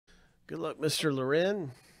Good luck, Mr.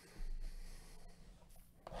 Loren,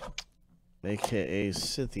 a.k.a.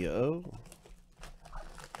 Cynthia O.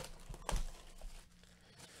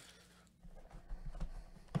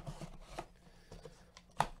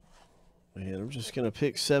 And I'm just going to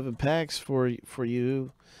pick 7 packs for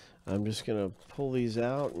you. I'm just going to pull these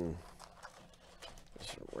out and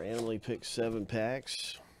just randomly pick 7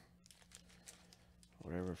 packs.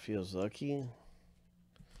 Whatever feels lucky.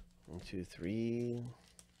 1, 2, 3.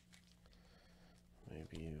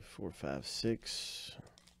 Maybe 4, 5, 6.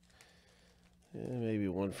 And maybe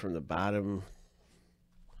one from the bottom.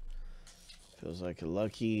 Feels like a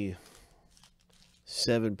lucky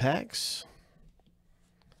 7 packs.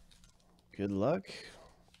 Good luck,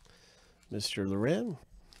 Mr. Loren.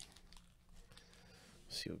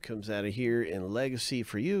 See what comes out of here in Legacy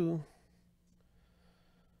for you.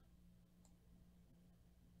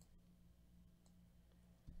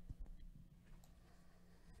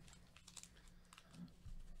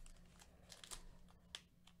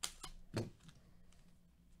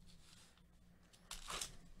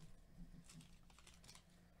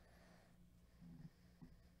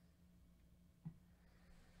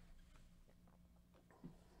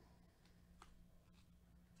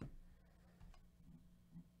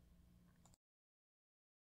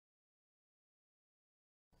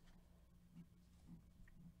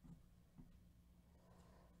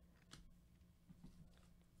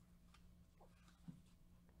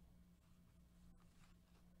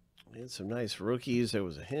 We had some nice rookies. There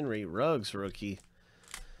was a Henry Ruggs rookie.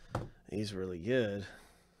 He's really good.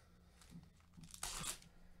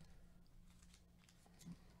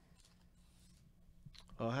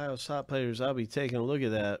 Ohio Top Players, I'll be taking a look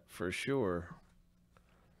at that for sure.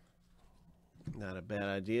 Not a bad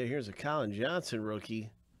idea. Here's a Colin Johnson rookie.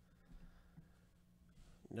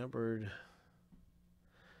 Numbered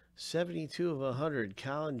 72 of 100.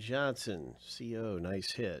 Colin Johnson, CO.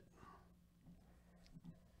 Nice hit.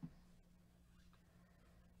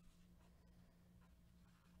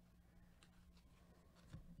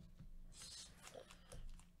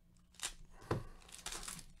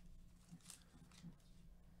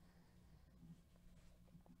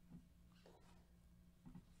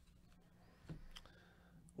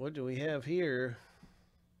 What do we have here?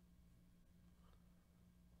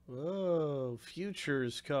 Whoa,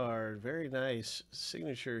 Futures card. Very nice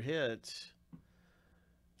signature hit.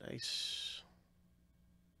 Nice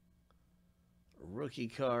rookie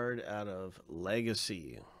card out of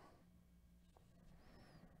Legacy.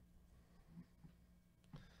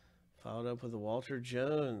 Followed up with the Walter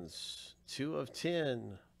Jones. 2 of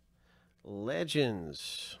 10.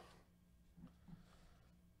 Legends.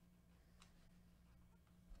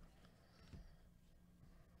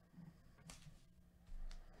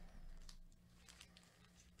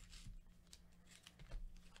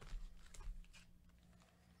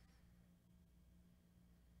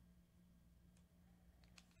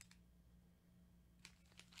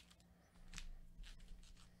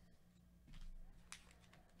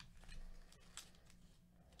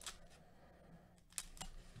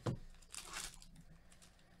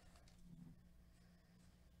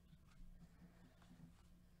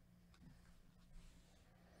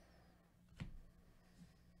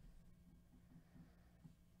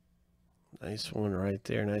 Nice one right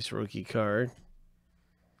there. Nice rookie card.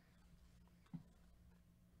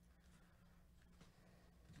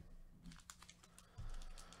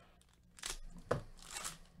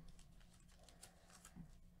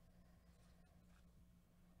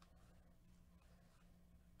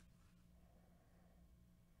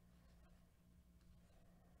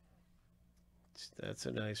 That's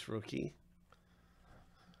a nice rookie.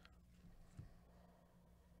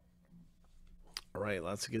 All right,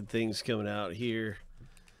 lots of good things coming out here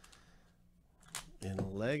in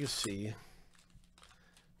Legacy.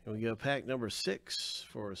 Here we go, pack number 6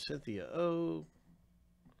 for Cynthia O.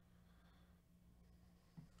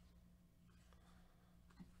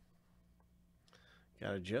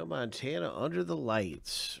 Got a Joe Montana Under the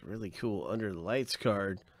Lights. Really cool Under the Lights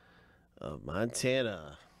card of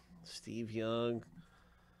Montana. Steve Young.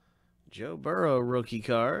 Joe Burrow rookie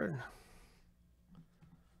card.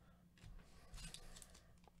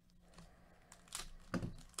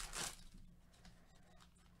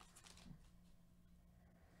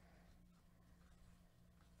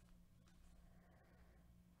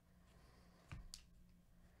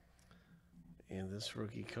 And this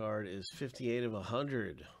rookie card is 58 of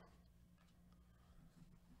 100.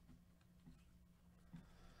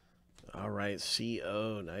 All right,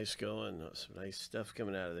 CO, nice going. Some nice stuff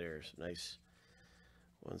coming out of there. Some nice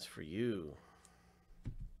ones for you.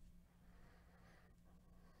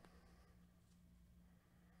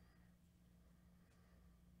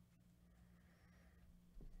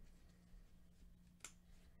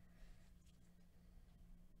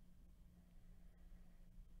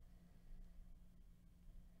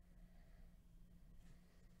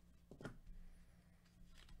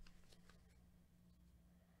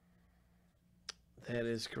 That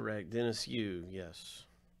is correct. Dennis Yu, yes.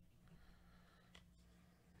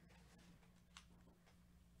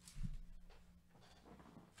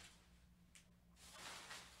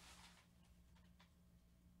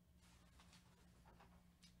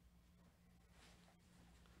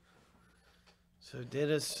 So,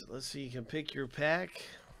 Dennis, let's see. You can pick your pack.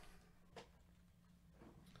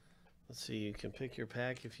 Let's see. You can pick your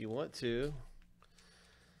pack if you want to.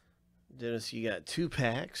 Dennis, you got 2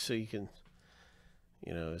 packs, so you can,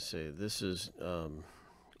 say this is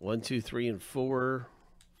 1, 2, 3, and 4,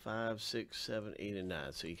 5, 6, 7, 8, and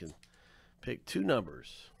 9. So you can pick 2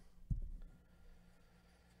 numbers.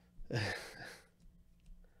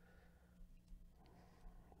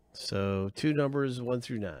 So 2 numbers, 1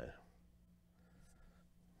 through 9.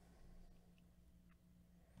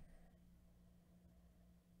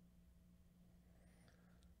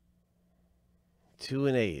 2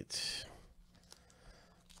 and 8.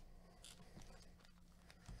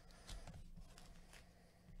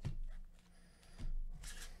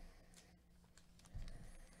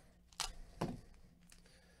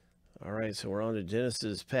 All right, so we're on to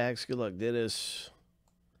Dennis's packs. Good luck, Dennis.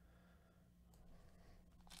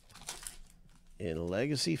 In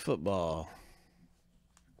Legacy Football.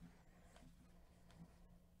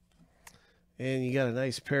 And you got a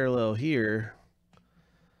nice parallel here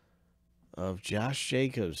of Josh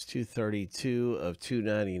Jacobs, 232 of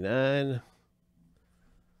 299.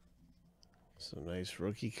 Some nice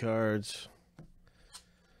rookie cards.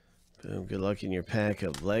 Boom, good luck in your pack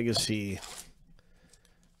of Legacy.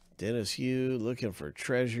 Dennis Yu looking for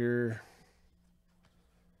treasure.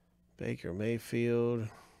 Baker Mayfield.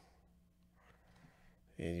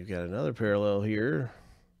 And you've got another parallel here.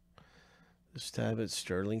 This time it's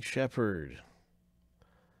Sterling Shepard.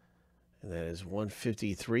 And that is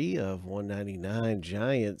 153 of 199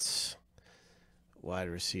 Giants wide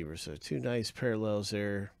receiver. So 2 nice parallels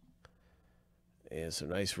there. And some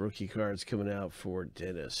nice rookie cards coming out for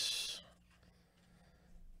Dennis.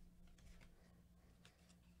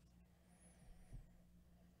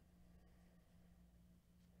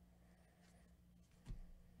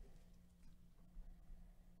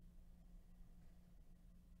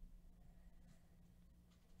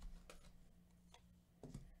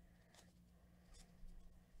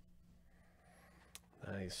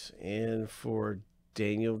 Nice. And for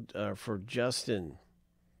Justin.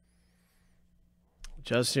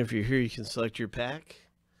 Justin, if you're here, you can select your pack.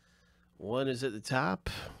 1 is at the top.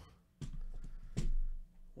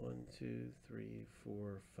 1, 2, 3,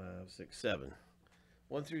 4, 5, 6, 7.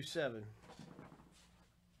 1 through 7.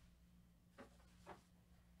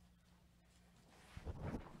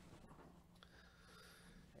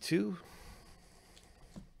 Two.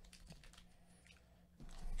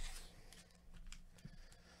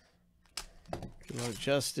 Good luck,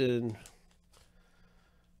 Justin.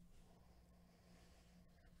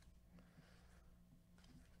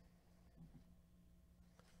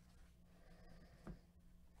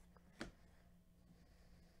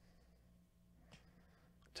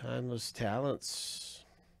 Timeless Talents.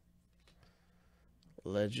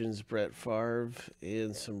 Legends, Brett Favre.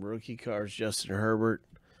 And some rookie cards, Justin Herbert.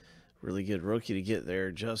 Really good rookie to get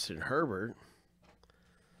there, Justin Herbert.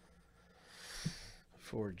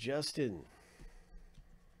 For Justin.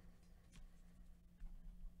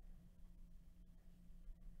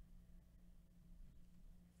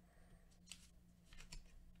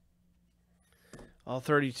 All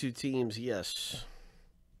 32 teams, yes.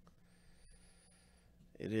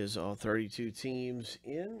 It is all 32 teams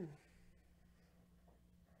in.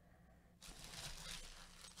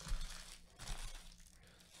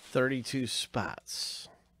 $32 spots.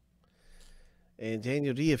 And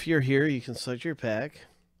Daniel D, if you're here, you can select your pack,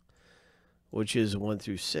 which is 1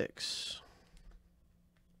 through 6.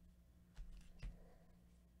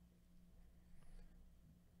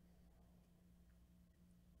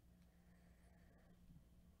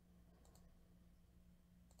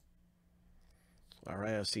 All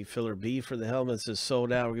right, I see filler B for the helmets is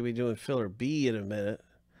sold out. We're going to be doing filler B in a minute.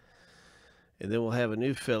 And then we'll have a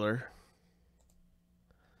new filler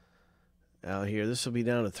out here. This will be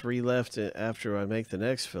down to 3 left after I make the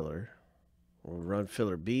next filler. We'll run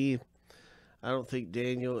filler B. I don't think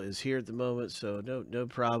Daniel is here at the moment, so no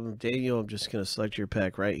problem. Daniel, I'm just going to select your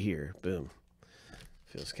pack right here. Boom.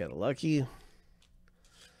 Feels kind of lucky.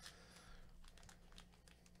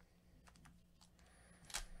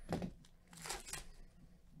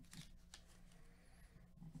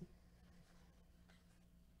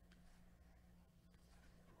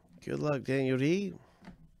 Good luck, Daniel D.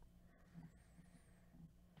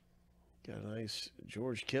 Got a nice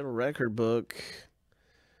George Kittle record book.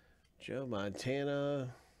 Joe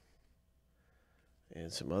Montana.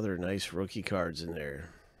 And some other nice rookie cards in there.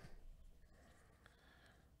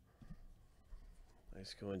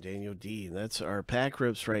 Nice going, Daniel D. And that's our pack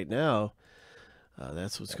rips right now.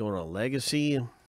 That's what's going on Legacy.